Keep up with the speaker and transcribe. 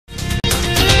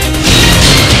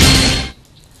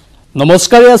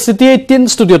নমস্কাৰ News18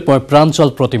 ষ্টুডিঅ'ত মই প্ৰাঞ্জল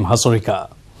প্ৰতিম হাজৰিকা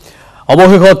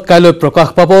অৱশেষত কাইলৈ প্ৰকাশ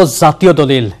পাব জাতীয়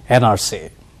দলিল এনআৰসি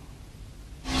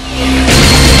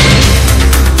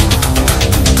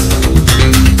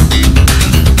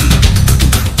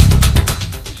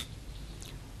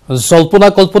জল্পনা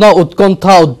কল্পনা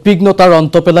উৎকণ্ঠা উদ্বিগ্নতাৰ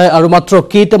অন্ত পেলাই আৰু মাত্ৰ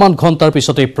কেইটামান ঘণ্টাৰ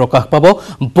পিছতেই প্ৰকাশ পাব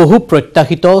বহু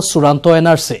প্ৰত্যাশিত চূড়ান্ত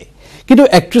এনআৰসি কিন্তু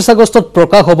 31 আগষ্টত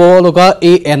প্ৰকাশ হ'ব লগা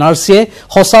এই এনআৰসিয়ে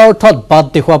হসা অৰ্থত বাদ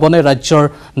দেখুৱাবনে ৰাজ্যৰ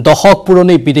দশক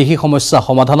পুৰণি বিদেশী সমস্যা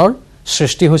সমাধানৰ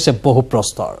সৃষ্টি হৈছে বহু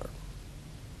প্ৰশ্নৰ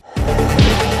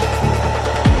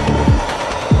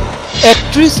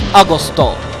 31 August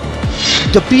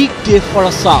the big day for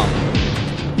Assam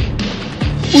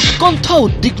উৎকণ্ঠা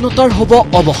উদ্বিগ্নতাৰ হ'ব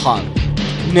অৱসান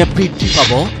নে বৃদ্ধি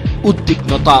পাব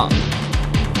উদ্বিগ্নতা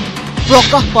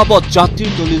প্ৰকাশ পাব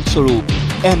জাতিৰ দলিল স্বৰূপ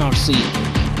এনআৰসি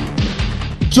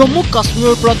জম্মু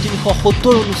কাশ্মীৰৰ পৰা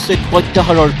 370 অনুচ্ছেদ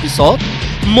প্ৰত্যাহাৰৰ পিছত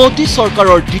মোদী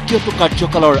চৰকাৰৰ দ্বিতীয়টো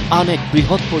কাৰ্যকালৰ আন এক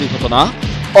বৃহৎ পৰিঘটনা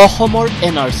অসমৰ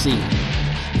এনআৰসি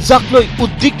যাক লৈ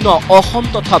উদ্বিগ্ন অসম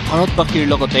তথা ভাৰতবাসীৰ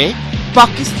লগতে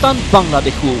পাকিস্তান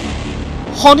বাংলাদেশো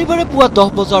শনিবাৰে পুৱা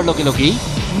 10 বজাৰ লগে লগে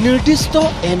নিৰ্দিষ্ট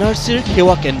এনআৰসিৰ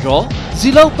সেৱা কেন্দ্ৰ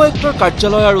জিলা উপায়ুক্তৰ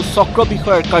কাৰ্যালয় আৰু চক্ৰ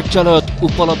বিষয়াৰ কাৰ্যালয়ত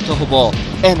উপলব্ধ হ'ব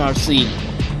এনআৰসি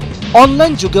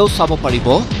অনলাইন যোগেও চাব পাৰিব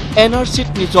এনআৰসিত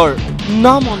নিজৰ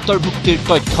নাম অন্তৰ্ভুক্তিৰ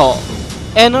তথ্য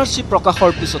এনআৰসি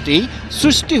প্ৰকাশৰ পিছতেই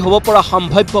সৃষ্টি হ'ব পৰা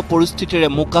সম্ভাৱ্য পৰিস্থিতিৰে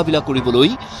মোকাবিলা কৰিবলৈ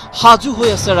সাজু হৈ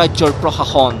আছে ৰাজ্যৰ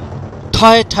প্ৰশাসন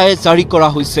ঠায়ে ঠায়ে জাৰি কৰা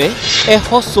হৈছে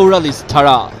 144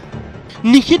 ধাৰা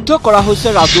নিষিদ্ধ কৰা হৈছে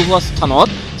ৰাজহুৱা স্থানত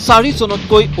 4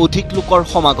 জনতকৈ অধিক লোকৰ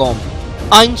সমাগম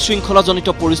আইন শৃংখলাজনিত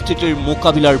পৰিস্থিতিৰ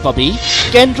মোকাবিলাৰ বাবে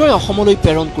কেন্দ্ৰই অসমলৈ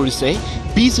প্ৰেৰণ কৰিছে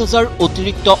 20,000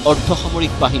 অতিৰিক্ত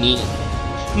অৰ্ধসামৰিক বাহিনী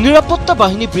নিৰাপত্তা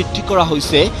বাহিনী বৃদ্ধি কৰা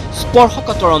হৈছে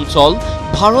স্পৰ্শকাতৰ অঞ্চল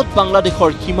ভাৰত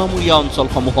বাংলাদেশৰ সীমামূৰীয়া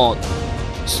অঞ্চলসমূহত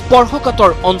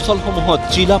স্পৰ্শকাতৰ অঞ্চলসমূহত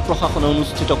জিলা প্ৰশাসনে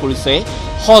অনুষ্ঠিত কৰিছে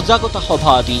সজাগতা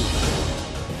সভা আদি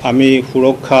আমি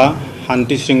সুৰক্ষা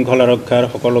শান্তি শৃংখলা ৰক্ষাৰ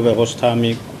সকলো ব্যৱস্থা আমি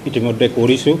ইতিমধ্যে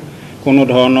কৰিছো কোনো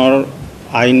ধৰণৰ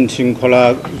আইন শৃংখলা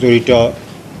জড়িত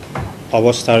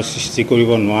অৱস্থাৰ সৃষ্টি কৰিব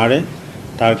নোৱাৰে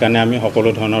তাৰ কাৰণে আমি সকলো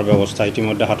ধৰণৰ ব্যৱস্থা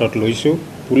ইতিমধ্যে হাতত লৈছো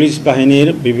পুলিচ বাহিনীৰ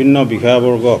বিভিন্ন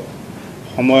বিষয়বৰ্গক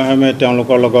সময়ে সময়ে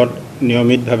তেওঁলোকৰ লগত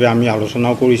নিয়মিতভাৱে আমি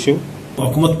আলোচনাও কৰিছো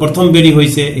অসমত প্ৰথম বেৰি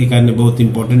হৈছে এই কাৰণে বহুত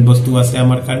ইম্পৰ্টেন্ট বস্তু আছে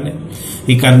আমাৰ কাৰণে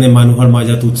এই কাৰণে মানুহৰ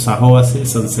মাজত উৎসাহ আছে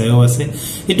সংশয় আছে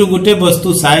এটো গোটে বস্তু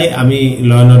চাই আমি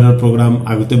ল এণ্ড অৰ্ডাৰ প্ৰগ্ৰাম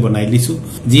আগতে বনাই দিছো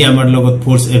যি আমাৰ লগত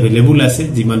ফোৰ্স এভেইলেবল আছে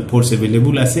যিমান ফোৰ্স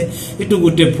এভেইলেবল আছে এটো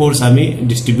গোটে ফোৰ্স আমি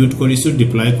ডিস্ট্ৰিবিউট কৰিছো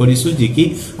ডিপ্লয় কৰিছো যি কি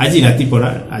আজি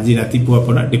ৰাতিপুৱা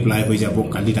পৰা ডিপ্লয় হৈ যাব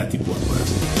কালি ৰাতিপুৱা পৰা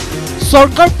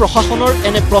চৰকাৰ প্ৰশাসনৰ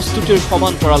এনে প্ৰস্তুতিৰ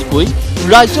সমান্তৰালকৈ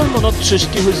ৰাজ্যৰ মনত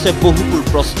সৃষ্টি হৈছে বহুবোৰ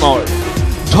প্ৰশ্নৰ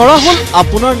ধৰা হল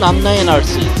আপোনাৰ নাম নাই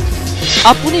এনআৰসি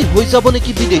আপুনি হৈ যাব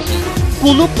নেকি বিদেশী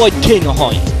কোনো পথ্যই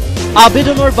নহয়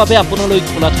আবেদনৰ বাবে আপোনালৈ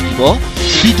খোলা থাকিব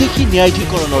বিদেশী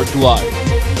ন্যায়াধিকৰণৰ দুৱাৰ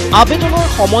আবেদনৰ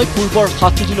সময় পূৰ্বৰ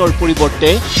 60 দিনৰ পৰিৱৰ্তে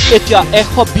এতিয়া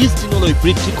 120 দিনলৈ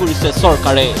বৃদ্ধি কৰিছে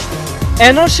চৰকাৰে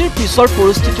এনআৰসিৰ পিছৰ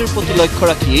পৰিস্থিতিৰ প্ৰতি লক্ষ্য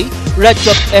ৰাখি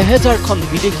ৰাজ্যত 1000খন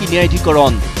বিদেশী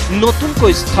ন্যায়াধিকৰণ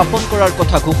নতুনকৈ স্থাপন কৰাৰ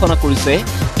কথা ঘোষণা কৰিছে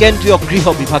কেন্দ্ৰীয় গৃহ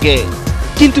বিভাগে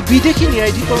কিন্তু বিদেশী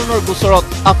ন্যায়াধিকৰণৰ গোচৰত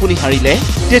আপুনি হাৰিলে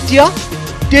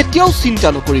তেতিয়াও চিন্তা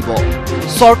নকৰিব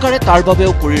চৰকাৰে তাৰ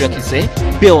বাবেও কৰি ৰাখিছে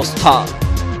ব্যৱস্থা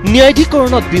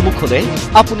ন্যায়াধিকৰণত বিমুখ হলে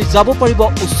আপুনি যাব পাৰিব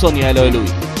উচ্চ ন্যায়ালয়লৈ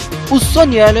উচ্চ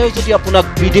ন্যায়ালয়ে যদি আপোনাক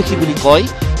বিদেশী বুলি কয়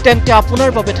তেন্তে আপোনাৰ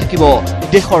বাবে থাকিব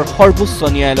দেশৰ সৰ্বোচ্চ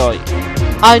ন্যায়ালয়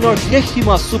আইনৰ শেষ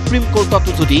সীমা সুপ্ৰিম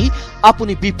কোৰ্টতো যদি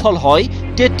আপুনি বিফল হয়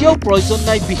তেতিয়াও প্ৰয়োজন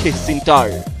নাই বিশেষ চিন্তাৰ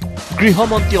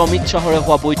গৃহমন্ত্ৰী অমিত শাহৰে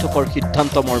হোৱা বৈঠকৰ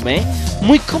সিদ্ধান্ত মৰ্মে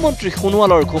মুখ্যমন্ত্ৰী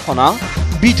সোণোৱালৰ ঘোষণা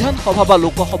বিধানসভা বা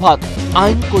লোকসভাত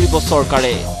আইন কৰিব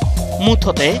চৰকাৰে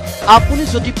মুঠতে আপুনি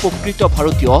যদি প্ৰকৃত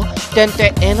ভাৰতীয় তেন্তে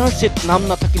এনআৰসিত নাম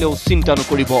নাথাকিলেও চিন্তা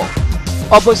নকৰিব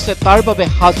অৱশ্যে তাৰ বাবে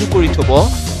সাজু কৰি থব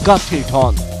গাঁঠিৰ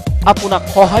ধন আপোনাক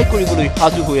সহায় কৰিবলৈ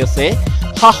সাজু হৈ আছে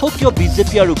শাসকীয়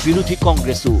বিজেপি আৰু বিৰোধী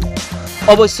কংগ্ৰেছো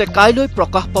অৱশ্যে কাইলৈ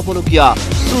প্ৰকাশ পাবলগীয়া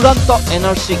চূড়ান্ত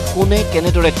এনআৰসি কোনে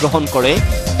কেনেদৰে গ্ৰহণ কৰে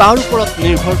তাৰ ওপৰত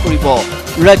নিৰ্ভৰ কৰিব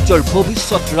ৰাজ্যৰ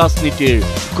ভৱিষ্যত ৰাজনীতিৰ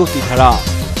গতিধাৰা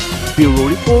bureau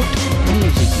report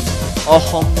News18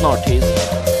 Assam north east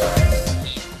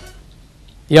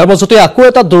ইয়াৰ মাজতে আকৌ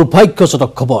এটা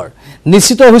দুৰ্ভাগ্যজনক খবৰ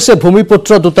নিশ্চিত হৈছে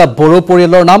ভূমিপুত্ৰ দুটা বড়ো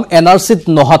পৰিয়ালৰ নাম এনআৰসিত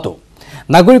নহাটো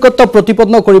নাগৰিকত্ব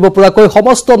প্ৰতিপন্ন কৰিব পৰাকৈ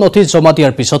সমস্ত নথি জমা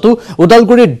দিয়াৰ পিছতো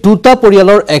উদালগুৰিৰ দুটা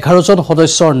পৰিয়ালৰ 11 জন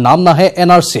সদস্যৰ নাম নাহে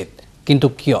এনআৰসিত কিন্তু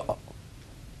কিয়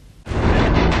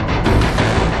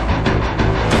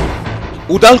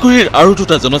উদালগুৰিৰ আৰু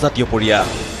দুটা জনজাতীয় পৰিয়াল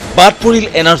বাদ পৰিল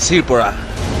এনআৰসিৰ পৰা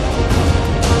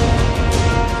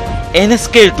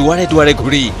NSKৰ দুৱাৰে দুৱাৰে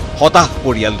ঘূৰি হতাশ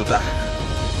পৰিয়াল দুটা।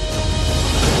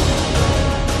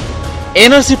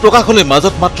 NRC প্ৰকাশলৈ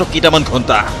মাজত মাত্ৰ কেইটামান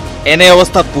ঘণ্টা। এনে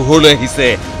অৱস্থাত পোহৰলৈ আহিছে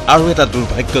আৰু এটা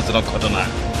দুৰ্ভাগ্যজনক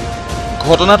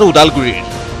ঘটনাটো ওদালগুৰিৰ।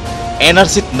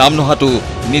 NRCত নাম নহাটো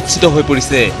নিশ্চিত হৈ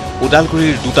পৰিছে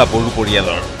ওদালগুৰিৰ দুটা বড়ো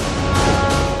পৰিয়ালৰ।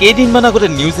 কেইদিনমান আগতে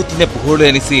News18 পোহৰলৈ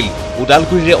আনিছিল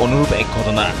ওদালগুৰিৰে অনুৰূপ এক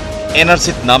ঘটনা।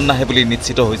 NRCত নাম নাহে বুলি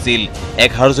নিশ্চিত হৈছিল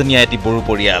 11জনীয়া এটি বড়ো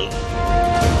পৰিয়াল।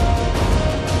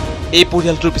 এই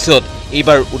পৰিয়ালটোৰ পিছত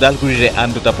এইবাৰ ওদালগুৰিৰে আন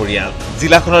দুটা পৰিয়াল।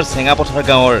 জিলাখনৰ চেঙাপথাৰ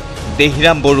গাঁৱৰ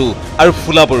দেহিৰাম বড়ো আৰু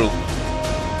ফুলা বড়ো।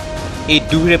 এই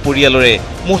দুয়োৰে পৰিয়ালৰে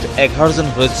মুঠ 11জন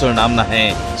সদস্যৰ নাম নাহে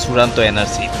চূড়ান্ত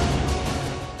NRCত।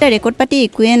 ৰেকৰ্ড পাতি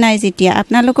একোৱে নাই। যেতিয়া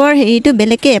আপোনালোকৰ এইটো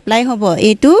বেলেগকে এপ্লাই হ'ব,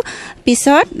 এইটো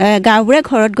পিছত গাঁওবোৰে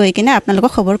ঘৰত গৈ কিনে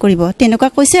আপোনালোকক খবৰ কৰিব, তেনেকুৱা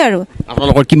কৈছে। আৰু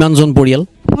আপোনালোকৰ কিমানজন পৰিয়াল?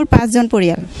 মোৰ 5জন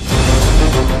পৰিয়াল।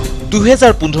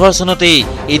 2015 চনতেই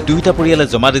এই দুয়োটা পৰিয়ালে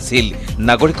জমা দিছিল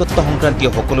নাগৰিকত্ব সংক্ৰান্তীয়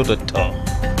সকলো তথ্য।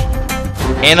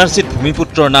 NRCত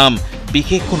ভূমিপুত্ৰৰ নাম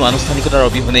বিশেষ কোনো আনুষ্ঠানিকতাৰ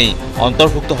অবিহনেই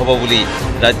অন্তৰ্ভুক্ত হ'ব বুলি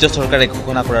ৰাজ্য চৰকাৰে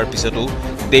ঘোষণা কৰাৰ পিছতো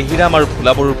দেহিৰাম আৰু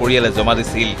ফুলাবড়োৰ পৰিয়ালে জমা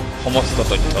দিছিল সমস্ত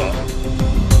তথ্য।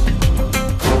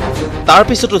 তাৰ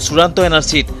পিছতো চূড়ান্ত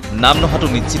NRCত নাম নহাটো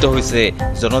নিশ্চিত হৈছে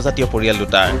জনজাতীয় পৰিয়াল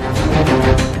দুটাৰ।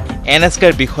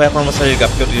 NSKৰ বিষয়া কৰ্মচাৰীৰ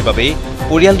গাফিলতিৰ বাবে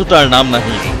পৰিয়াল দুটাৰ নাম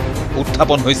নাহি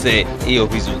উত্থাপন হৈছে এই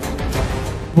অভিযোগ।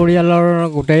 পৰিয়ালৰ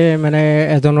গোটেই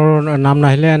এজনৰ নাম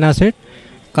নাহিলে NRCত।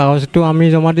 কাগজটো আমি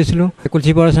জমা দিছিলোঁ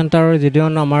কুলচিপাৰ চেণ্টাৰৰ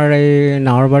যিজন আমাৰ এই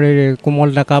নাহৰবাৰীৰ কোমল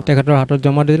ডেকা, তেখেতৰ হাতত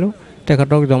জমা দিলোঁ।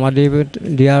 তেখেতক জমা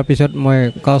দিয়াৰ পিছত মই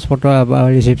কাগজ পত্ৰ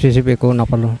ৰিচিপ্ট একো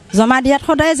নাপালোঁ। জমা দিয়াত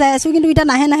সদায় যাই আছোঁ, কিন্তু এতিয়া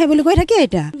নাহে বুলি কৈ থাকে।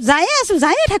 এতিয়া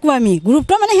যায়ে থাকোঁ আমি।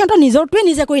 গুৰুত্ব সিহঁতৰ নিজৰটোৱে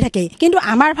নিজে কৰি থাকে, কিন্তু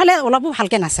আমাৰ ফালে অলপো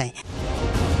ভালকৈ নাচায়।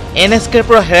 NSKৰ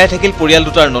পৰা হেৰাই থাকিল পৰিয়াল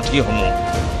দুটাৰ নথিসমূহ,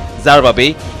 যাৰ বাবে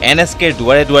NSKৰ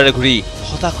দুৱাৰে দুৱাৰে ঘূৰি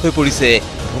হতাশ হৈ পৰিছে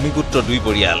ভূমিপুত্ৰ দুই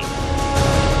পৰিয়াল।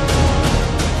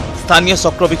 স্থানীয়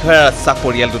চক্ৰ বিষয়াৰ আশ্বাস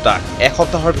পৰিয়াল দুটাক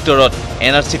এসপ্তাহৰ ভিতৰত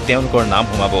NRCত তেওঁলোকৰ নাম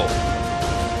সোমাব।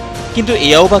 কিন্তু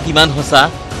এয়াও বা কিমান সঁচা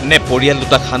নে পৰিয়াল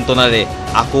দুটাক সান্তনাৰে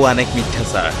আকৌ আন এক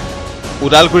মিথ্যাচাৰ।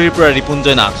 ওদালগুৰিৰ পৰা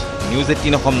Ripunjay Nath,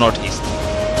 News18 Assam north east.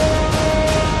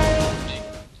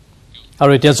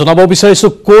 আৰু এতিয়া জনাব বিচাৰিছো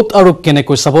ক'ত আৰু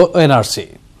কেনেকৈ চাব NRC।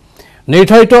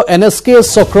 নিৰ্ধাৰিত NSK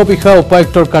চক্ৰ বিষয়া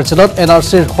উপায়ুক্তৰ কাৰ্যালয়ত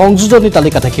NRCৰ সংযোজনী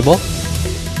তালিকা থাকিব।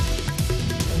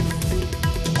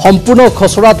 সম্পূৰ্ণ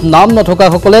খচৰাত নাম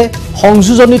নথকাসকলে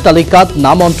সংযোজনী তালিকাত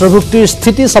নাম অন্তৰ্ভুক্তিৰ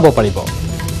স্থিতি চাব পাৰিব।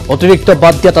 অতিৰিক্ত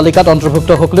বাদ দিয়া তালিকাত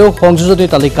অন্তৰ্ভুক্তসকলেও সংযোজনী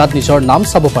তালিকাত নিজৰ নাম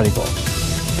চাব পাৰিব।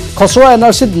 খচৰা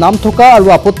NRCত নাম থকা আৰু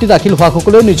আপত্তি দাখিল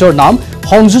হোৱাসকলেও নিজৰ নাম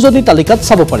সংযোজনী তালিকাত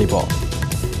চাব পাৰিব।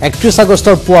 31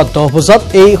 আগষ্টৰ পুৱা 10 বজাত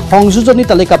এই সংযোজনী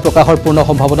তালিকা প্ৰকাশৰ পূৰ্ণ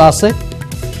সম্ভাৱনা আছে।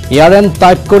 ইয়াৰেন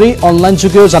টাইপ কৰি অনলাইন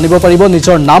যোগেও জানিব পাৰিব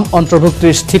নিজৰ নাম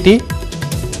অন্তৰ্ভুক্তিৰ স্থিতি।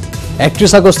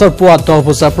 31 আগষ্টৰ পুৱা 10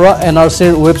 বজাৰ পৰা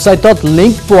NRCৰ ৱেবছাইটত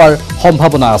লিংক পোৱাৰ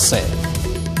সম্ভাৱনা আছে।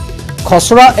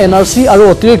 খচৰা NRC আৰু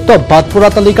অতিৰিক্ত বাদ পৰা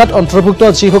তালিকাত অন্তৰ্ভুক্ত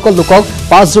যিসকল লোকক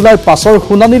 5 জুলাইৰ পাছৰ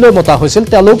শুনানিলৈ মতা হৈছিল,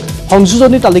 তেওঁলোক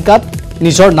সংযোজনী তালিকাত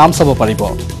নিজৰ নাম চাব পাৰিব।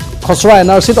 খচৰা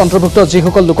NRCত অন্তৰ্ভুক্ত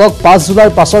যিসকল লোকক 5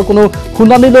 জুলাইৰ পাছৰ কোনো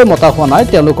শুনানিলৈ মতা হোৱা নাই,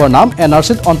 তেওঁলোকৰ নাম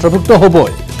NRCত অন্তৰ্ভুক্ত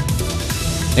হ'বই।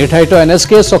 নিৰ্ধাৰিত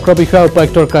NSK চক্ৰ বিষয়া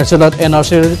উপায়ুক্তৰ কাৰ্যালয়ত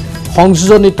NRCৰ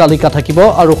সংযোজনী তালিকা থাকিব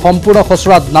আৰু সম্পূৰ্ণ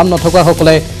খচৰাত নাম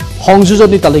নথকাসকলে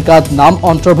সংযোজনী তালিকাত নাম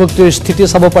অন্তৰ্ভুক্তিৰ স্থিতি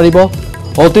চাব পাৰিব।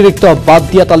 অতিৰিক্ত বাদ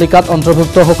দিয়া তালিকাত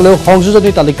অন্তৰ্ভুক্তসকলেও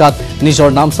সংযোজনী তালিকাত নিজৰ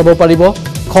নাম চাব পাৰিব।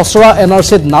 খচৰা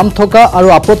NRCত নাম থকা আৰু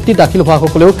আপত্তি দাখিল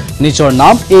হোৱাসকলেও নিজৰ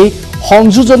নাম এই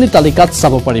সংযোজনী তালিকাত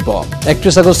চাব পাৰিব।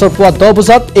 31 আগষ্টৰ পুৱা 10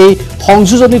 বজাত এই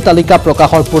সংযোজনী তালিকা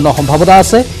প্ৰকাশৰ পূৰ্ণ সম্ভাৱনা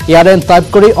আছে। ইয়াৰেন টাইপ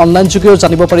কৰি অনলাইন যোগেও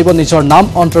জানিব পাৰিব নিজৰ নাম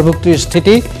অন্তৰ্ভুক্তিৰ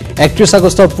স্থিতি। 31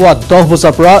 আগষ্টৰ পুৱা 10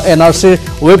 বজাৰ পৰা NRCৰ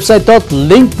ৱেবছাইটত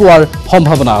লিংক পোৱাৰ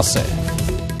সম্ভাৱনা আছে।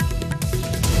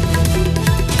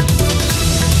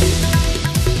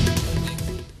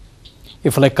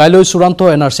 ইফালে কাইলৈ চূড়ান্ত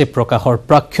NRC প্ৰকাশৰ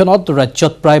প্ৰাক্ষণত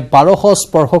ৰাজ্যত প্ৰায় 1200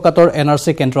 স্পৰ্শকাতৰ NRC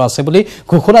কেন্দ্ৰ আছে বুলি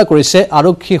ঘোষণা কৰিছে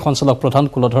আৰক্ষী সঞ্চালক প্ৰধান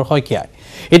কুলধৰ শইকীয়াই।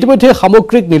 ইতিমধ্যে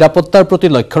সামগ্ৰিক নিৰাপত্তাৰ প্ৰতি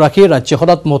লক্ষ্য ৰাখি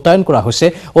ৰাজ্যখনত মোতায়েন কৰা হৈছে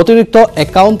অতিৰিক্ত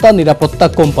 51টা নিৰাপত্তা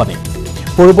কোম্পানী।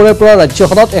 পূৰ্বৰে পৰা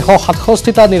ৰাজ্যখনত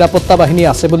 167টা নিৰাপত্তা বাহিনী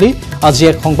আছে বুলি আজি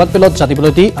এক সংবাদমেলত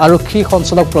জানিবলৈ দি আৰক্ষী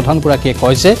সঞ্চালক প্ৰধানগৰাকীয়ে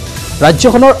কয় যে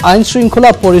ৰাজ্যখনৰ আইন শৃংখলা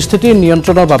পৰিস্থিতিৰ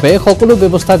নিয়ন্ত্ৰণৰ বাবে সকলো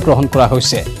ব্যৱস্থা গ্ৰহণ কৰা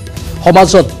হৈছে।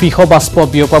 সমাজত বিষবাষ্প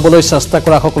বিয়পাবলৈ চেষ্টা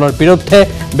কৰাসকলৰ বিৰুদ্ধে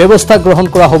ব্যৱস্থা গ্ৰহণ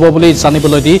কৰা হ'ব বুলি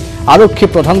জানিবলৈ দি আৰক্ষী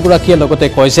প্ৰধানগৰাকীয়ে লগতে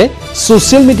কয় যে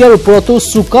ছ'চিয়েল মিডিয়াৰ ওপৰতো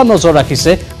চোকা নজৰ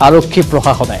ৰাখিছে আৰক্ষী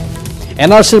প্ৰশাসনে।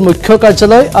 NRCৰ মুখ্য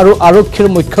কাৰ্যালয় আৰু আৰক্ষীৰ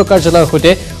মুখ্য কাৰ্যালয়ৰ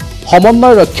সৈতে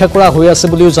সমন্বয় ৰক্ষা কৰা হৈ আছে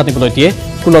বুলিও জানিবলৈ দিয়ে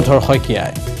কুলধৰ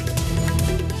শইকীয়াই।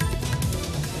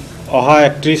 অহা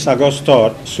 31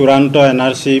 আগষ্টত চূড়ান্ত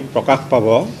NRC প্ৰকাশ পাব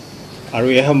আৰু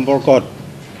এই সম্পৰ্কত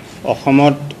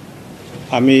অসমত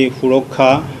আমি সুৰক্ষা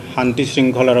শান্তি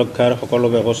শৃংখলা ৰক্ষাৰ সকলো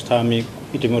ব্যৱস্থা আমি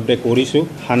ইতিমধ্যে কৰিছোঁ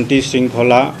শান্তি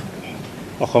শৃংখলা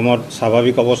অসমত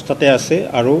স্বাভাৱিক অৱস্থাতে আছে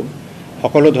আৰু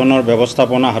সকলো ধৰণৰ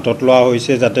ব্যৱস্থাপনা হাতত লোৱা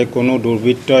হৈছে যাতে কোনো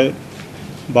দুৰ্বৃত্তই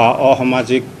বা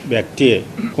অসামাজিক ব্যক্তিয়ে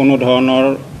কোনো ধৰণৰ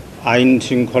আইন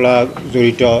শৃংখলা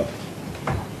জড়িত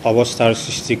অৱস্থাৰ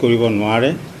সৃষ্টি কৰিব নোৱাৰে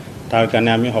তাৰ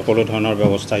কাৰণে আমি সকলো ধৰণৰ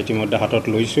ব্যৱস্থা ইতিমধ্যে হাতত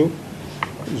লৈছোঁ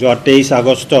যোৱা 23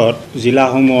 আগষ্টত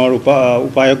জিলাসমূহৰ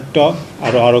উপায়ুক্ত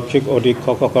আৰু আৰক্ষী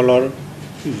অধীক্ষকসকলৰ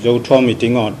যৌথ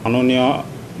মিটিঙত মাননীয়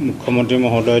মুখ্যমন্ত্ৰী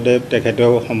মহোদয়দেৱ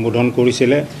তেখেতেও সম্বোধন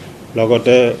কৰিছিলে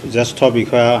লগতে জ্যেষ্ঠ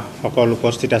বিষয়াসকল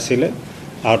উপস্থিত আছিলে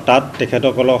আৰু তাত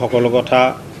তেখেতসকলক সকলো কথা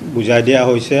বুজাই দিয়া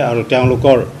হৈছে আৰু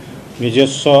তেওঁলোকৰ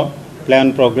নিজস্ব প্ল্যান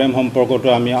প্ৰগ্ৰেম সম্পৰ্কতো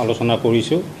আমি আলোচনা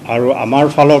কৰিছোঁ আৰু আমাৰ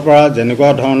ফালৰ পৰা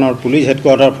যেনেকুৱা ধৰণৰ পুলিচ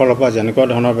হেডকোৱাৰ্টাৰ ফালৰ পৰা যেনেকুৱা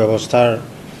ধৰণৰ ব্যৱস্থাৰ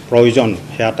প্ৰয়োজন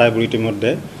সেয়া আটাইবোৰ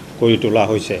ইতিমধ্যে কৰি তোলা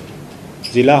হৈছে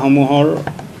জিলাসমূহৰ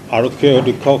আৰক্ষী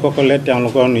অধীক্ষকসকলে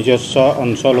তেওঁলোকৰ নিজস্ব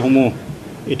অঞ্চলসমূহ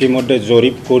ইতিমধ্যে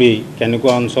জৰীপ কৰি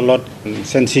কেনেকুৱা অঞ্চলত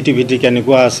সেনসিটিভিটি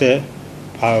কেনেকুৱা আছে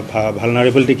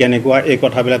ভালনাৰেবিলিটি কেনেকুৱা এই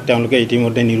কথাবিলাক তেওঁলোকে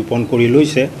ইতিমধ্যে নিৰূপণ কৰি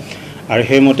লৈছে আৰু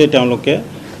সেইমতে তেওঁলোকে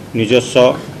নিজস্ব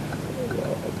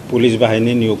পুলিচ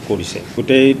বাহিনী নিয়োগ কৰিছে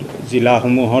গোটেই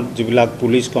জিলাসমূহত যিবিলাক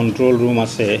পুলিচ কন্ট্ৰোল ৰুম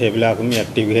আছে সেইবিলাক আমি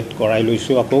এক্টিভেট কৰাই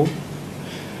লৈছোঁ আকৌ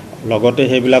লগতে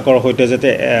সেইবিলাকৰ সৈতে যাতে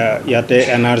ইয়াতে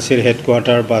এনআৰচিৰ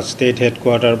হেডকোৱাৰ্টাৰ বা ষ্টেট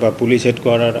হেডকোৱাৰ্টাৰ বা পুলিচ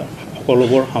হেডকোৱাৰ্টাৰ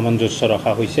সকলোবোৰ সামঞ্জস্য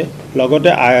ৰখা হৈছে লগতে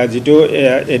যিটো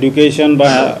এডুকেশ্যন বা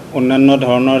অন্যান্য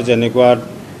ধৰণৰ যেনেকুৱা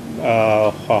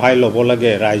সহায় ল'ব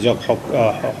লাগে ৰাইজক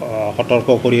সতৰ্ক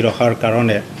কৰি ৰখাৰ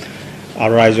কাৰণে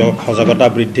আৰু ৰাইজক সজাগতা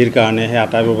বৃদ্ধিৰ কাৰণে সেই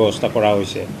আটাইবোৰ ব্যৱস্থা কৰা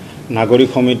হৈছে নাগৰিক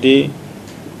সমিতি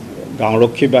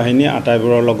গাঁওৰক্ষী বাহিনী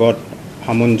আটাইবোৰৰ লগত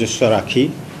সামঞ্জস্য ৰাখি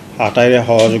আটাইৰে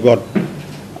সহযোগত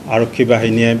আৰক্ষী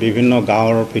বাহিনীয়ে বিভিন্ন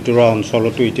গাঁৱৰ ভিতৰুৱা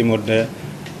অঞ্চলতো ইতিমধ্যে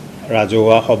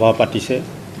ৰাজহুৱা সভা পাতিছে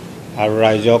আৰু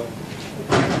ৰাইজক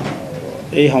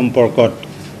এই সম্পৰ্কত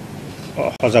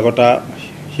সজাগতা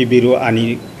শিবিৰো আনি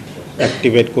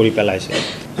এক্টিভেট কৰি পেলাইছে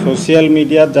ছ'চিয়েল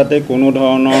মিডিয়াত যাতে কোনো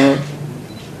ধৰণৰ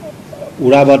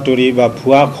উৰা বাতৰি বা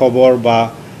ভুৱা খবৰ বা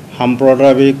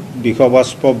সাম্প্ৰদায়িক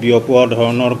বিষবাস্প বিয়পোৱা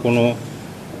ধৰণৰ কোনো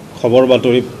খবৰ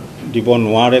বাতৰি দিব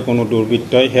নোৱাৰে কোনো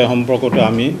দুৰ্বৃত্তই সেই সম্পৰ্কতো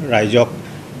আমি ৰাইজক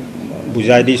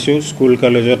বুজাই দিছোঁ স্কুল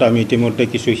কলেজত আমি ইতিমধ্যে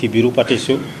কিছু শিবিৰো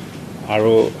পাতিছোঁ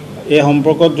আৰু এই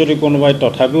সম্পৰ্কত যদি কোনোবাই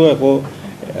তথাপিও একো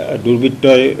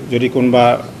দুৰ্বৃত্তই যদি কোনোবা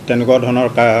তেনেকুৱা ধৰণৰ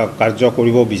কাৰ্য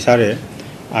কৰিব বিচাৰে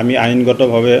আমি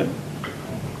আইনগতভাৱে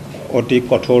অতি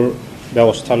কঠোৰ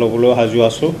ব্যৱস্থা ল'বলৈ সাজু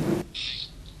আছোঁ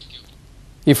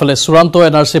ইফালে চূড়ান্ত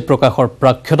এনআৰচি প্ৰকাশৰ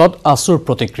প্ৰাক্ষণত আছুৰ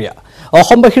প্ৰতিক্ৰিয়া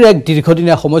অসমবাসীৰ এক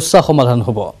দীৰ্ঘদিনীয়া সমস্যা সমাধান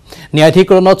হ'ব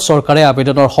ন্যায়াধিকৰণত চৰকাৰে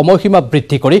আবেদনৰ সময়সীমা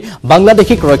বৃদ্ধি কৰি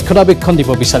বাংলাদেশীক ৰক্ষণাবেক্ষণ দিব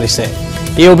বিচাৰিছে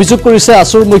এই অভিযোগ কৰিছে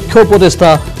আছুৰ মুখ্য উপদেষ্টা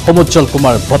সমুজ্জ্বল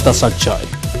কুমাৰ ভট্টাচাৰ্যই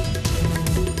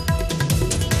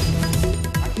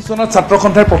চনত ছাত্ৰ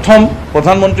সন্থাই প্ৰথম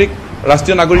প্ৰধানমন্ত্ৰীক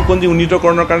ৰাষ্ট্ৰীয় নাগৰিকপঞ্জী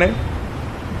উন্নীতকৰণৰ কাৰণে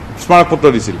স্মাৰক পত্ৰ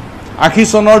দিছিল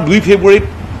 80 চনৰ 2 ফেব্ৰুৱাৰীত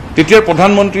তেতিয়াৰ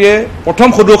প্ৰধানমন্ত্ৰীয়ে প্ৰথম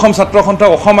সদৌ অসম ছাত্ৰ সন্থা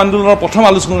অসম আন্দোলনৰ প্ৰথম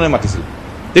আলোচনালৈ মাতিছিল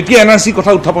তেতিয়া এনআৰচি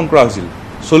কথা উত্থাপন কৰা হৈছিল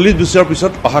 40 বছৰৰ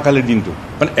পিছত অহাকালিৰ দিনটো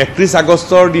মানে 31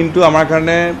 আগষ্টৰ দিনটো আমাৰ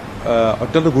কাৰণে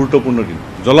অত্যন্ত গুৰুত্বপূৰ্ণ দিন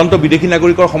জ্বলন্ত বিদেশী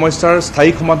নাগৰিকৰ সমস্যাৰ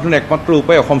স্থায়ী সমাধানৰ একমাত্ৰ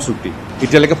উপায় অসম চুক্তি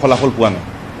এতিয়ালৈকে ফলাফল পোৱা নাই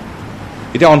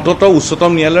এতিয়া অন্ততঃ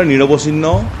উচ্চতম ন্যায়ালয়ৰ নিৰৱচ্ছিন্ন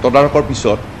তদাৰকৰ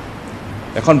পিছত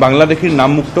এখন বাংলাদেশীৰ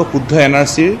নামমুক্ত শুদ্ধ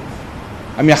এনআৰচিৰ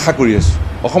আমি আশা কৰি আছোঁ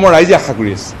অসমৰ ৰাইজে আশা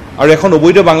কৰি আছে আৰু এখন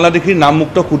অবৈধ বাংলাদেশীৰ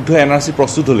নামমুক্ত শুদ্ধ এনআৰচি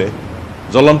প্ৰস্তুত হ'লে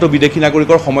জ্বলন্ত বিদেশী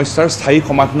নাগৰিকৰ সমস্যাৰ স্থায়ী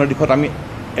সমাধানৰ দিশত আমি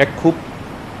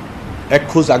এক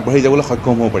খোজ আগবাঢ়ি যাবলৈ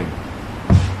সক্ষম হ'ব পাৰিম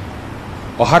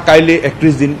অহা কাইলৈ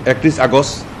 31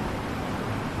 আগষ্ট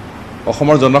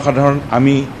অসমৰ জনসাধাৰণ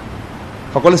আমি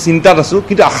সকলোৱে চিন্তাত আছোঁ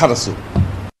কিন্তু আশাত আছোঁ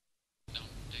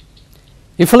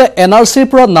ইফালে এনআৰচিৰ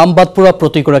পৰা নাম বাদ পৰা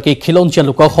প্ৰতিগৰাকী খিলঞ্জীয়া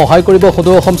লোকক সহায় কৰিব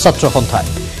সদৌ অসম ছাত্ৰ সন্থাই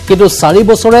কিন্তু 4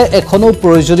 বছৰে এখনো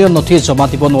প্ৰয়োজনীয় নথি জমা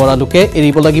দিব নোৱাৰা লোকে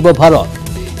এৰিব লাগিব ভাৰত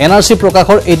এনআৰচি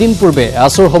প্ৰকাশৰ এদিন পূৰ্বে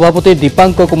আছুৰ সভাপতি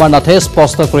দীপাংকৰ কুমাৰ নাথে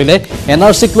স্পষ্ট কৰিলে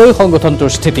এনআৰচিক লৈ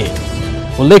সংগঠনটোৰ স্থিতি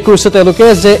উল্লেখ কৰিছে তেওঁলোকে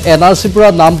যে এনআৰচিৰ পৰা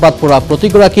নাম বাদ পৰা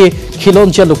প্ৰতিগৰাকী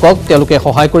খিলঞ্জীয়া লোকক তেওঁলোকে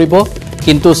সহায় কৰিব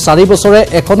কিন্তু 4 বছৰে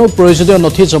এখনো প্ৰয়োজনীয়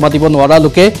নথি জমা দিব নোৱাৰা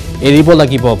লোকে এৰিব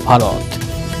লাগিব ভাৰত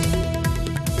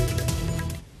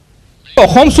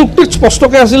অসম চুক্তিত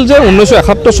স্পষ্টকৈ আছিল যে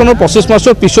 1971 চনৰ 25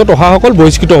 মাৰ্চৰ পিছত অহাসকল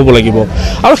বহিষ্কৃত হ'ব লাগিব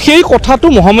আৰু সেই কথাটো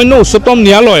মহামান্য উচ্চতম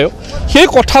ন্যায়ালয়ে সেই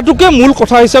কথাটোকে মূল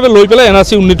কথা হিচাপে লৈ পেলাই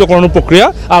এনআৰচি উন্নীতকৰণৰ প্ৰক্ৰিয়া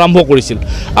আৰম্ভ কৰিছিল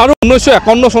আৰু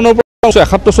 1951 চনৰ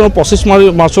 1971 চনৰ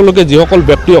 25 মাৰ্চলৈকে যিসকল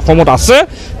ব্যক্তি অসমত আছে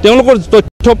তেওঁলোকৰ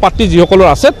তথ্য পাতি যিসকলৰ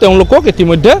আছে তেওঁলোকক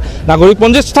ইতিমধ্যে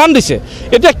নাগৰিকপঞ্জীত স্থান দিছে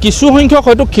এতিয়া কিছু সংখ্যক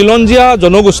হয়তো খিলঞ্জীয়া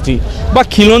জনগোষ্ঠী বা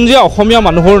খিলঞ্জীয়া অসমীয়া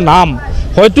মানুহৰ নাম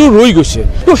হয়তো ৰৈ গৈছে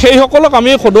তো সেইসকলক আমি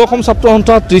সদৌ অসম ছাত্ৰ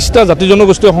সন্থা 30টা জাতি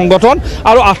জনগোষ্ঠীয় সংগঠন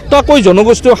আৰু 8টাকৈ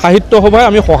জনগোষ্ঠীয় সাহিত্য সভাই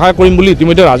আমি সহায় কৰিম বুলি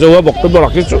ইতিমধ্যে ৰাজহুৱা বক্তব্য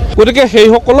ৰাখিছোঁ গতিকে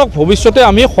সেইসকলক ভৱিষ্যতে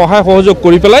আমি সহায় সহযোগ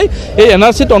কৰি পেলাই এই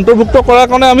এনআৰচিত অন্তৰ্ভুক্ত কৰাৰ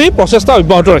কাৰণে আমি প্ৰচেষ্টা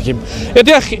অব্যাহত ৰাখিম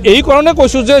এতিয়া এই কাৰণে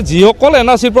কৈছোঁ যে যিসকল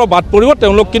এনআৰচিৰ পৰা বাদ পৰিব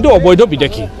তেওঁলোক কিন্তু অবৈধ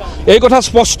বিদেশী এই কথা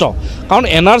স্পষ্ট কাৰণ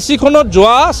এনআৰচিখনত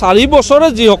যোৱা 4 বছৰে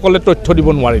যিসকলে তথ্য দিব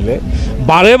নোৱাৰিলে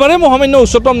বাৰে বাৰে মহামান্য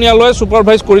উচ্চতম ন্যায়ালয়ে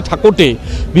ছুপাৰভাইজ কৰি থাকোঁতেই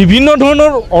বিভিন্ন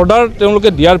ধৰণৰ অৰ্ডাৰ তেওঁলোকে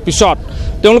দিয়াৰ পিছত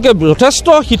তেওঁলোকে যথেষ্ট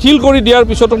শিথিল কৰি দিয়াৰ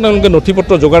পিছতো তেওঁলোকে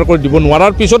নথিপত্ৰ যোগাৰ কৰি দিব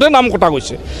নোৱাৰাৰ পিছতে নাম কটা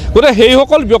গৈছে গতিকে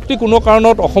সেইসকল ব্যক্তি কোনো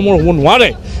কাৰণত অসমৰ হ'ব নোৱাৰে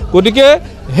গতিকে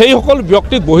সেইসকল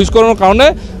ব্যক্তিক বহিষ্কৰণৰ কাৰণে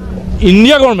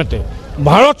ইণ্ডিয়া গভৰ্ণমেণ্টে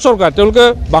ভাৰত চৰকাৰ তেওঁলোকে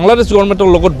বাংলাদেশ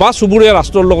গভৰ্ণমেণ্টৰ লগত বা চুবুৰীয়া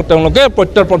ৰাষ্ট্ৰৰ লগত তেওঁলোকে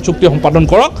প্ৰত্যৰ্পণ চুক্তি সম্পাদন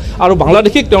কৰক আৰু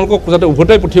বাংলাদেশীক তেওঁলোকক যাতে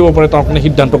উভতাই পঠিয়াব পাৰে তাৰ কাৰণে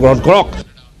সিদ্ধান্ত গ্ৰহণ কৰক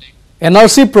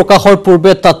এনআৰচি প্ৰকাশৰ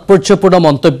পূৰ্বে তাৎপৰ্যপূৰ্ণ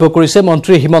মন্তব্য কৰিছে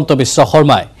মন্ত্ৰী হিমন্ত বিশ্ব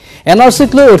শৰ্মাই এনআৰচিক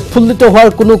লৈ উৎফুল্লিত হোৱাৰ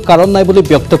কোনো কাৰণ নাই বুলি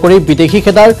ব্যক্ত কৰি বিদেশী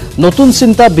খেদাৰ নতুন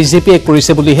চিন্তা বিজেপিয়ে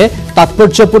কৰিছে বুলিহে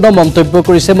তাৎপৰ্যপূৰ্ণ মন্তব্য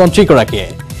কৰিছে মন্ত্ৰীগৰাকীয়ে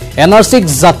এনআৰচিক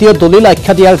জাতীয় দলিল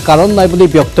আখ্যা দিয়াৰ কাৰণ নাই বুলি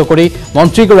ব্যক্ত কৰি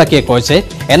মন্ত্ৰীগৰাকীয়ে কয় যে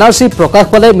এনআৰচি প্ৰকাশ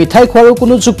পালে মিঠাই খোৱাৰো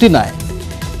কোনো যুক্তি নাই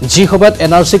যি সময়ত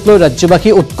এনআৰচিক লৈ ৰাজ্যবাসী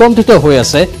উৎকণ্ঠিত হৈ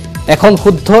আছে এখন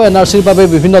শুদ্ধ এনআৰচিৰ বাবে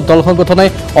বিভিন্ন দল সংগঠনে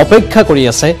অপেক্ষা কৰি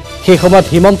আছে সেই সময়ত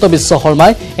হিমন্ত বিশ্ব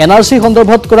শৰ্মাই এনআৰচি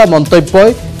সন্দৰ্ভত কৰা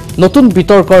মন্তব্যই নতুন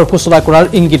বিতৰ্কৰ সূচনা কৰাৰ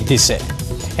ইংগিত দিছে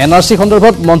এনআৰচি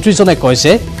সন্দৰ্ভত মন্ত্ৰীজনে কয়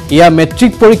যে ইয়া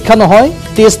মেট্ৰিক পৰীক্ষা নহয়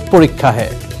টেষ্ট পৰীক্ষাহে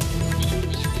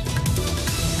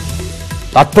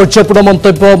তাৎপৰ্যপূৰ্ণ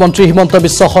মন্তব্য মন্ত্ৰী হিমন্ত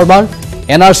বিশ্ব শৰ্মাৰ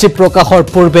এনআৰচি প্ৰকাশৰ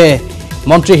পূৰ্বে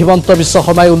মন্ত্ৰী হিমন্ত বিশ্ব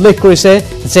শৰ্মাই উল্লেখ কৰিছে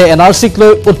যে এনআৰচিক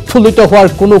লৈ উৎফুল্লিত হোৱাৰ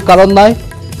কোনো কাৰণ নাই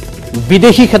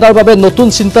বিদেশী খেদাৰ বাবে নতুন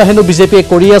চিন্তা হেনো বিজেপিয়ে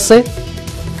কৰি আছে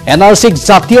এনআৰচিক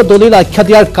জাতীয় দলিল আখ্যা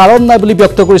দিয়াৰ কাৰণ নাই বুলি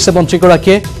ব্যক্ত কৰিছে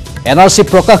মন্ত্ৰীগৰাকীয়ে এনআৰচি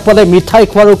প্ৰকাশ পালে মিঠাই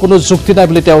খোৱাৰো কোনো যুক্তি নাই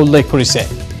বুলি তেওঁ উল্লেখ কৰিছে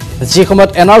যি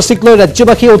সময়ত এনআৰচিক লৈ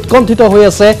ৰাজ্যবাসী উৎকণ্ঠিত হৈ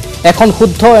আছে এখন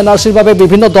শুদ্ধ এনআৰচিৰ বাবে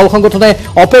বিভিন্ন দল সংগঠনে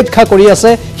অপেক্ষা কৰি আছে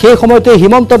সেই সময়তে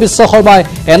হিমন্ত বিশ্ব শৰ্মাই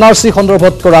এনআৰচি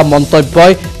সন্দৰ্ভত কৰা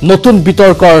মন্তব্যই নতুন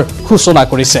বিতৰ্কৰ সূচনা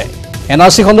কৰিছে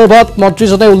এনআৰচি সন্দৰ্ভত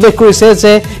মন্ত্ৰীজনে উল্লেখ কৰিছে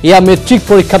যে ইয়া মেট্ৰিক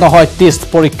পৰীক্ষা নহয় টেষ্ট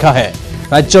পৰীক্ষাহে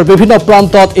ৰাজ্যৰ বিভিন্ন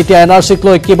প্ৰান্তত এতিয়া এনআৰচিক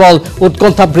লৈ কেৱল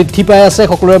উৎকণ্ঠা বৃদ্ধি পাই আছে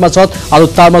সকলোৰে মাজত আৰু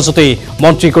তাৰ মাজতেই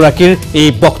মন্ত্ৰীগৰাকীৰ এই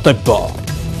বক্তব্য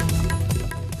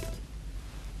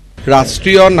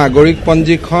ৰাষ্ট্ৰীয় নাগৰিক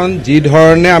পঞ্জীখন যি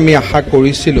ধৰণে আমি আশা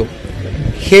কৰিছিলোঁ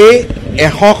সেই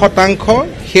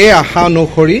 100% সেই আশা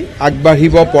অনুসৰি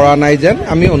আগবাঢ়িব পৰা নাই যেন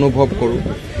আমি অনুভৱ কৰোঁ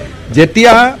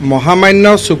যেতিয়া মহামান্য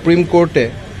সুপ্ৰিম কোৰ্টে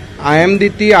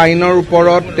IMDT আইনৰ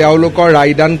ওপৰত তেওঁলোকৰ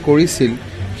ৰায়দান কৰিছিল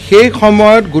সেই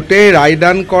সময়ত গোটেই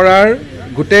ৰায়দান কৰাৰ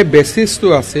গোটেই বেচিছটো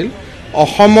আছিল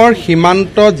অসমৰ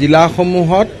সীমান্ত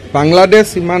জিলাসমূহত বাংলাদেশ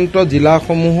সীমান্ত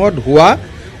জিলাসমূহত হোৱা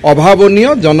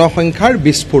অভাৱনীয় জনসংখ্যাৰ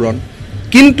বিস্ফোৰণ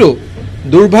কিন্তু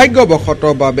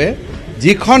দুৰ্ভাগ্যবশতভাৱে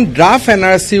যিখন ড্ৰাফ্ট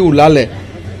এনআৰচি ওলালে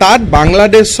তাত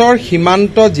বাংলাদেশৰ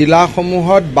সীমান্ত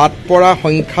জিলাসমূহত বাদ পৰা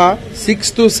সংখ্যা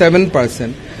 6 to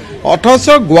 7% অথচ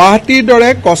গুৱাহাটীৰ দৰে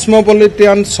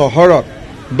কসমপলিটান চহৰত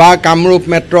বা কামৰূপ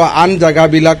মেট্ৰ আন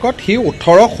জাগাবিলাকত হি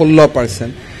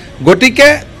 18-16% গতিকে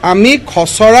আমি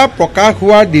খচৰা প্ৰকাশ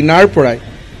হোৱাৰ দিনাৰ পৰাই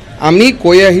আমি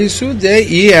কৈ আহিছোঁ যে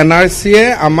ই এনআৰচিয়ে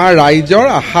আমাৰ ৰাইজৰ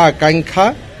আশা আকাংক্ষা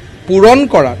পূৰণ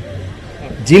কৰাত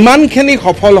যিমানখিনি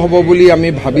সফল হ'ব বুলি আমি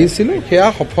ভাবিছিলোঁ সেয়া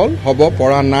সফল হ'ব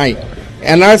পৰা নাই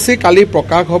এনআৰচি কালি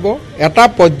প্ৰকাশ হ'ব এটা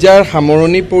পৰ্যায়ৰ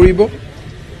সামৰণি পৰিব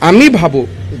আমি ভাবোঁ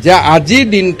যে আজিৰ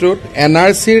দিনটোত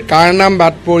এনআৰচিৰ কাৰ নাম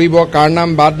বাদ পৰিব কাৰ নাম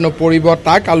বাদ নপৰিব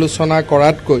তাক আলোচনা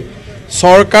কৰাতকৈ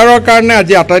চৰকাৰৰ কাৰণে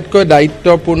আজি আটাইতকৈ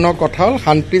দায়িত্বপূৰ্ণ কথা হ'ল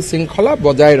শান্তি শৃংখলা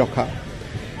বজাই ৰখা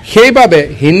সেইবাবে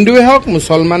হিন্দুৱে হওক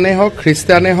মুছলমানে হওক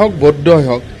খ্ৰীষ্টানে হওক বৌদ্ধই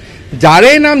হওক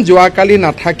যাৰে নাম যোৱাকালি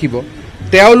নাথাকিব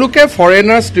তেওঁলোকে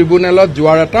ফৰেনাৰ্ছ ট্ৰিব্যুনেলত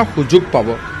যোৱাৰ এটা সুযোগ পাব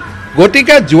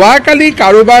গতিকে যোৱাকালি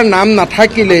কাৰোবাৰ নাম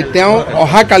নাথাকিলে তেওঁ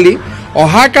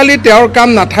অহাকালি তেওঁৰ কাম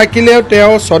নাথাকিলেও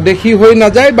তেওঁ স্বদেশী হৈ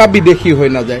নাযায় বা বিদেশী হৈ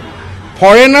নাযায়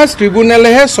ফৰেনাৰ্ছ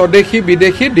ট্ৰিব্যুনেলেহে স্বদেশী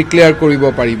বিদেশী ডিক্লেয়াৰ কৰিব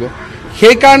পাৰিব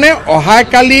সেইকাৰণে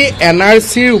অহাকালি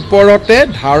এনআৰচিৰ ওপৰতে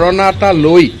ধাৰণা এটা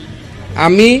লৈ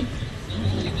আমি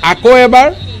আকৌ এবাৰ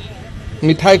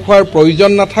মিঠাই খোৱাৰ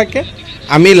প্ৰয়োজন নাথাকে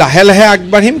আমি লাহে লাহে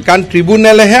আগবাঢ়িম কাৰণ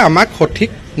ট্ৰিব্যুনেলেহে আমাক সঠিক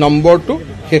নম্বৰটো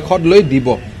শেষত লৈ দিব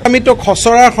আমিতো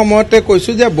খচৰাৰ সময়তে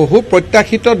কৈছোঁ যে বহু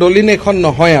প্ৰত্যাশিত দলিল এখন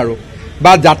নহয় আৰু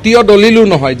বা জাতীয় দলিলো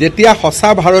নহয় যেতিয়া সঁচা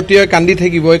ভাৰতীয় কান্দি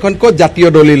থাকিব এখন ক'ত জাতীয়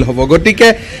দলিল হ'ব গতিকে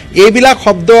এইবিলাক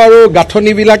শব্দ আৰু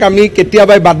গাঁথনিবিলাক আমি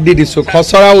কেতিয়াবাই বাদ দি দিছোঁ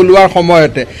খচৰা ওলোৱাৰ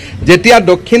সময়তে যেতিয়া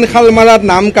দক্ষিণ শালমাৰাত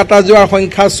নাম কাটা যোৱাৰ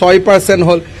সংখ্যা 6%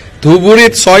 হ'ল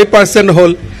ধুবুৰীত 6%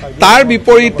 হ'ল তাৰ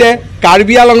বিপৰীতে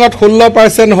কাৰ্বি আলঙত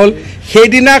 16% হ'ল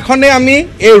সেইদিনাখনে আমি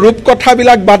এই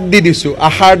ৰূপকথাবিলাক বাদ দি দিছোঁ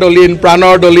আশাৰ দলিন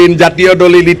প্ৰাণৰ দলিন জাতীয়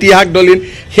দলিল ইতিহাস দলিন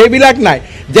সেইবিলাক নাই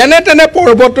যেনে তেনে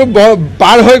পৰ্বটো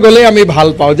পাৰ হৈ গ'লে আমি ভাল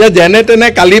পাওঁ যে যেনে তেনে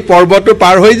কালি পৰ্বটো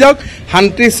পাৰ হৈ যাওক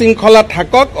শান্তি শৃংখলা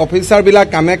থাকক অফিচাৰবিলাক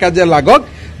কামে কাজে লাগক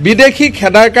বিদেশী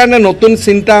খেদাৰ কাৰণে নতুন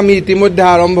চিন্তা আমি ইতিমধ্যে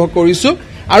আৰম্ভ কৰিছোঁ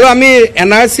আৰু আমি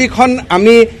NRCখন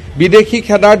আমি বিদেশী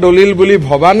খেদাৰ দলিল বুলি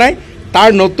ভবা নাই তাৰ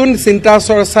নতুন চিন্তা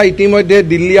চৰ্চা ইতিমধ্যে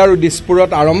দিল্লী আৰু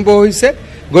দিছপুৰত আৰম্ভ হৈছে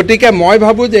গতিকে মই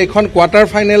ভাবোঁ যে এইখন কোৱাৰ্টাৰ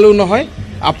ফাইনেলো নহয়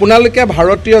আপোনালোকে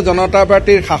ভাৰতীয় জনতা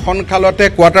পাৰ্টিৰ শাসনকালতে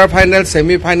quarter final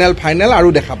semi final final আৰু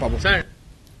দেখা পাব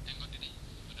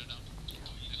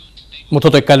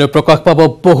মুঠতে কাইলৈ প্ৰকাশ পাব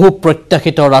বহু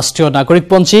প্ৰত্যাশিত ৰাষ্ট্ৰীয়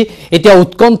নাগৰিকপঞ্জী এতিয়া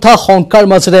উৎকণ্ঠা শংকাৰ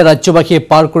মাজেৰে ৰাজ্যবাসীয়ে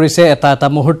পাৰ কৰিছে এটা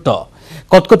মুহূৰ্ত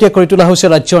কটকটীয়া কৰি তোলা হৈছে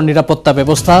ৰাজ্যৰ নিৰাপত্তা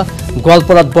ব্যৱস্থা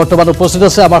গোৱালপাৰাত বৰ্তমান উপস্থিত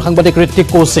আছে আমাৰ সাংবাদিক ঋত্বিক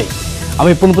কৌশিক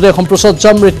আমি পোনপটীয়া সম্প্ৰচাৰত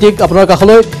যাম ঋত্বিক আপোনাৰ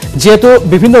কাষলৈ যেহেতু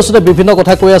বিভিন্নজনে বিভিন্ন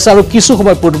কথা কৈ আছে আৰু কিছু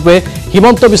সময় পূৰ্বে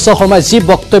হিমন্ত বিশ্ব শৰ্মাই যি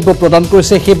বক্তব্য প্ৰদান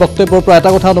কৰিছে সেই বক্তব্যৰ পৰা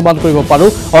এটা কথা অনুমান কৰিব পাৰোঁ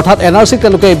অৰ্থাৎ NRC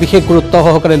তেওঁলোকে বিশেষ গুৰুত্ব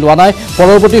সহকাৰে লোৱা নাই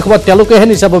পৰৱৰ্তী সময়ত তেওঁলোকেহে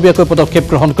নিজাববীয়াকৈ পদক্ষেপ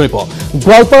গ্ৰহণ কৰিব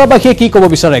গোৱালপাৰাবাসীয়ে কি ক'ব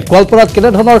বিচাৰে গোৱালপাৰাত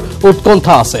কেনেধৰণৰ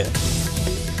উৎকণ্ঠা আছে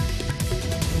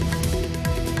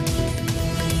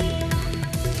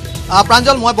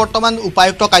প্ৰাঞ্জল মই বৰ্তমান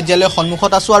উপায়ুক্ত কাৰ্যালয়ৰ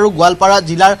সন্মুখত আছোঁ আৰু গোৱালপাৰা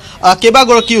জিলাৰ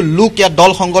কেইবাগৰাকীও লোক ইয়াত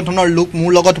দল সংগঠনৰ লোক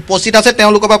মোৰ লগত উপস্থিত আছে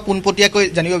তেওঁলোকৰ পৰা পোনপটীয়াকৈ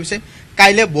জানিব বিচাৰে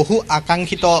কাইলৈ বহু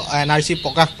আকাংক্ষিত NRC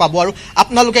প্ৰকাশ পাব আৰু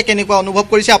আপোনালোকে কেনেকুৱা অনুভৱ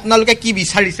কৰিছে আপোনালোকে কি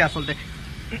বিচাৰিছে আচলতে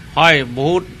হয়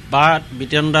বহুত বাদ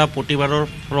বিতণ্ডা প্ৰতিবাদৰ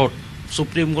ফলত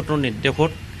সুপ্ৰিম কোৰ্টৰ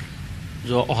নিৰ্দেশত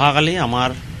অহাকালি আমাৰ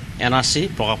NRC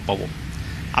প্ৰকাশ পাব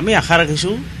আমি আশা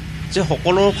ৰাখিছোঁ যে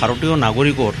সকলো ভাৰতীয়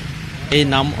নাগৰিকৰ এই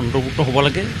নাম অন্তৰ্ভুক্ত হ'ব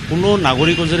লাগে কোনো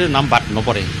নাগৰিকৰ যদি নাম বাদ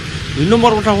নপৰে 2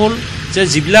 নম্বৰ কথা হ'ল যে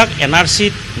যিবিলাক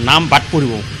NRCত নাম বাদ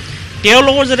পৰিব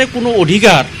তেওঁলোকৰ যাতে কোনো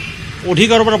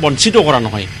অধিকাৰৰ পৰা বঞ্চিত কৰা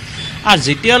নহয় আৰু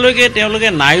যেতিয়ালৈকে তেওঁলোকে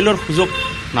ন্যায়ালয়ৰ সুযোগ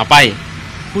নাপায়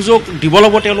সুযোগ দিব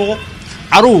লাগিব তেওঁলোকক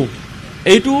আৰু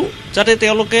এইটো যাতে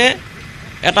তেওঁলোকে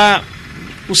এটা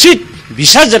উচিত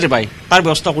বিচাৰ যাতে পায় তাৰ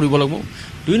ব্যৱস্থা কৰিব লাগিব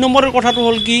 2 নম্বৰৰ কথাটো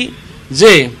হ'ল কি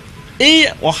যে এই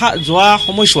যোৱা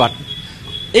সময়ছোৱাত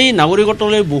এই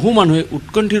নাগৰিকত্বলৈ বহু মানুহে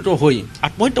উৎকণ্ঠিত হৈ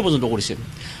আত্মহত্যা পৰ্যন্ত কৰিছে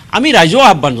আমি ৰাইজক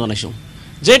আহ্বান জনাইছোঁ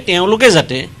যে তেওঁলোকে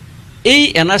যাতে এই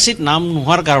NRCত নাম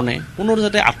নোহোৱাৰ কাৰণে কোনো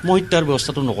যাতে আত্মহত্যাৰ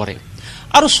ব্যৱস্থাটো নকৰে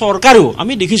আৰু চৰকাৰেও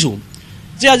আমি দেখিছোঁ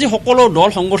যে আজি সকলো দল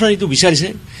সংগঠন এইটো বিচাৰিছে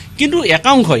কিন্তু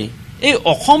একাংশই এই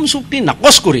অসম চুক্তি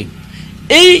নাকচ কৰি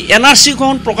এই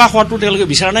NRCখন প্ৰকাশ হোৱাটো তেওঁলোকে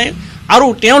বিচৰা নাই আৰু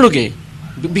তেওঁলোকে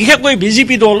বিশেষকৈ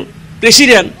BJP দল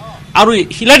প্ৰেচিডেণ্ট আৰু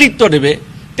শিলাদিত্যদেৱে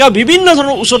তেওঁ বিভিন্ন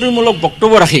ধৰণৰ উচতনিমূলক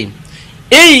বক্তব্য ৰাখি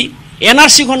এই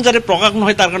NRCখন যাতে প্ৰকাশ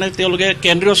নহয় তাৰ কাৰণে তেওঁলোকে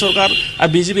কেন্দ্ৰীয় চৰকাৰ আৰু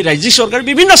BJP ৰাজ্যিক চৰকাৰ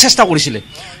বিভিন্ন চেষ্টা কৰিছিলে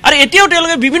আৰু এতিয়াও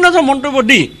তেওঁলোকে বিভিন্ন ধৰণৰ মন্তব্য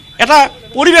দি এটা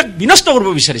পৰিৱেশ বিনষ্ট কৰিব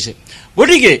বিচাৰিছে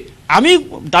গতিকে আমি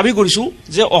দাবী কৰিছোঁ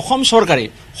যে অসম চৰকাৰে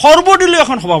সৰ্বদলীয়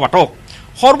এখন সভা পাতক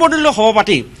সৰ্বদলীয় সভা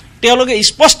পাতি তেওঁলোকে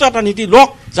স্পষ্ট এটা নীতি লওক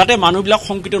যাতে মানুহবিলাক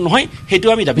শংকিত নহয় সেইটো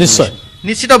আমি দাবী কৰিছোঁ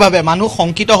নিশ্চিতভাৱে মানুহ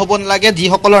শংকিত হ'ব নালাগে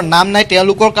যিসকলৰ নাম নাই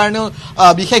তেওঁলোকৰ কাৰণেও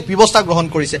বিশেষ ব্যৱস্থা গ্ৰহণ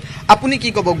কৰিছে আপুনি কি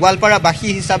ক'ব গোৱালপাৰাবাসী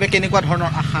হিচাপে কেনেকুৱা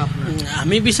ধৰণৰ আশা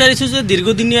আমি বিচাৰিছোঁ যে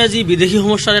দীৰ্ঘদিনীয়া যি বিদেশী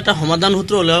সমস্যাৰ এটা সমাধান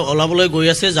সূত্ৰ ওলাবলৈ গৈ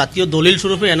আছে জাতীয় দলিল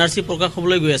স্বৰূপে NRC প্ৰকাশ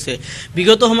হ'বলৈ গৈ আছে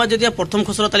বিগত সময়ত যেতিয়া প্ৰথম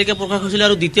খচৰা তালিকা প্ৰকাশ হৈছিলে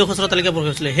আৰু দ্বিতীয় খচৰা তালিকা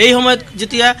প্ৰকাশ হৈছিলে সেই সময়ত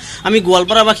যেতিয়া আমি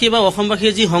গোৱালপাৰাবাসী বা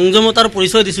অসমবাসীয়ে যি সংযমতাৰ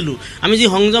পৰিচয় দিছিলোঁ আমি যি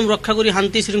সংযম ৰক্ষা কৰি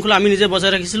শান্তি শৃংখলা আমি নিজে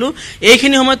বজাই ৰাখিছিলোঁ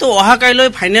এইখিনি সময়তো অহা কাইলৈ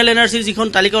ফাইনেল NRCৰ যিখন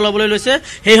তালিকা ওলাবলৈ লৈছে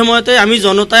সেই সময়তে আমি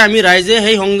জনতাই আমি ৰাইজে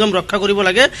সেই সংযম ৰক্ষা কৰিব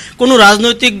লাগে কোনো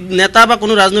ৰাজনৈতিক নেতা বা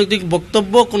কোনো ৰাজনৈতিক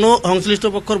বক্তব্য কোনো সংশ্লিষ্ট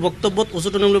পক্ষৰ বক্তব্যত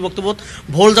উচতনিমূলক বক্তব্যত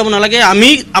ভুল যাব নালাগে আমি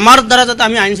আমাৰ দ্বাৰা যাতে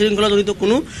আমি আইন শৃংখলা জড়িত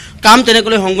কোনো কাম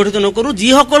তেনেকৈ সংগঠিত নকৰোঁ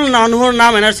যিসকল মানুহৰ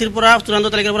নাম NRCৰ পৰা চূড়ান্ত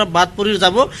তালিকাৰ পৰা বাদ পৰি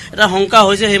যাব এটা শংকা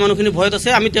হৈছে সেই মানুহখিনি ভয়ত আছে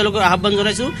আমি তেওঁলোকক আহ্বান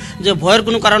জনাইছোঁ যে ভয়ৰ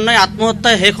কোনো কাৰণ নাই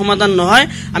আত্মহত্যাই শেষ সমাধান নহয়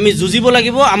আমি যুঁজিব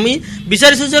লাগিব আমি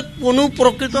বিচাৰিছোঁ যে কোনো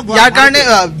প্ৰকৃত ইয়াৰ কাৰণে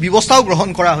ব্যৱস্থাও গ্ৰহণ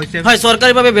কৰা হৈছে হয়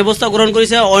চৰকাৰীভাৱে ব্যৱস্থা গ্ৰহণ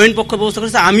কৰিছে অইন পক্ষ ব্যৱস্থা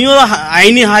কৰিছে আমিও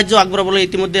আইনী সাহায্য আগবঢ়াবলৈ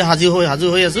ইতিমধ্যে সাজু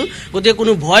হৈ আছোঁ গতিকে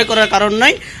কোনো ভয় কৰাৰ কাৰণ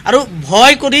নাই আৰু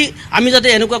ভয় কৰি আমি যাতে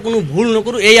এনেকুৱা কোনো ভুল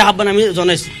নকৰোঁ এই আহ্বান আমি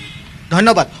জনাইছোঁ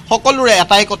ধন্যবাদ সকলোৰে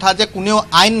এটাই কথা যে কোনেও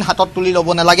আইন হাতত তুলি ল'ব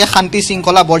নালাগে শান্তি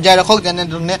শৃংখলা বজাই ৰাখক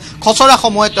যেনেধৰণে খচৰা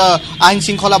সময়ত আইন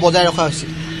শৃংখলা বজাই ৰখা হৈছিল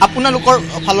আপোনালোকৰ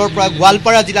ফালৰ পৰা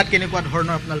গোৱালপাৰা জিলাত কেনেকুৱা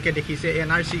ধৰণৰ আপোনালোকে দেখিছে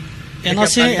NRC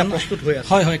NRC প্ৰস্তুত হৈ আছে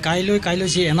হয় কাইলৈ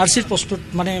যি NRC প্ৰস্তুত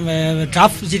মানে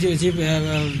ড্ৰাফট যি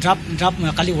ড্ৰাফট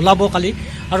কালি ওলাব কালি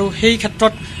আৰু সেই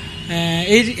ক্ষেত্ৰত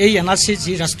এই NRC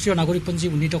যি ৰাষ্ট্ৰীয় নাগৰিকপঞ্জী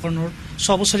উন্নীতকৰণৰ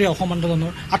 6 বছৰীয়া অসম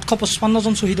আন্দোলনৰ 855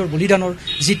 জন শ্বহীদৰ বলিদানৰ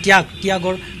যি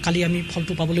ত্যাগৰ কালি আমি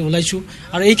ফলটো পাবলৈ ওলাইছোঁ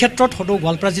আৰু এই ক্ষেত্ৰত সদৌ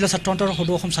গোৱালপাৰা জিলা ছাত্ৰ সন্থা আৰু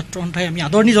সদৌ অসম ছাত্ৰ সন্থাই আমি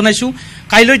আদৰণি জনাইছোঁ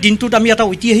কাইলৈ দিনটোত আমি এটা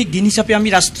ঐতিহাসিক দিন হিচাপে আমি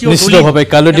ৰাষ্ট্ৰীয় নিশ্চিতভাৱে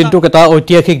কাইলৈ দিনটোক এটা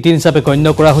ঐতিহাসিক দিন হিচাপে গণ্য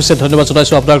কৰা হৈছে ধন্যবাদ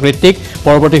জনাইছোঁ আপোনাক ঋত্বিক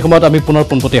পৰৱৰ্তী সময়ত আমি পুনৰ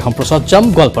পোনপটীয়া সম্প্ৰচাৰত যাম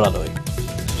গোৱালপাৰালৈ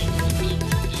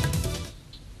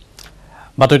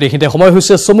বাতৰিত এইখিনিতে সময়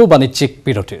হৈছে চমু বাণিজ্যিক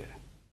বিৰতিৰ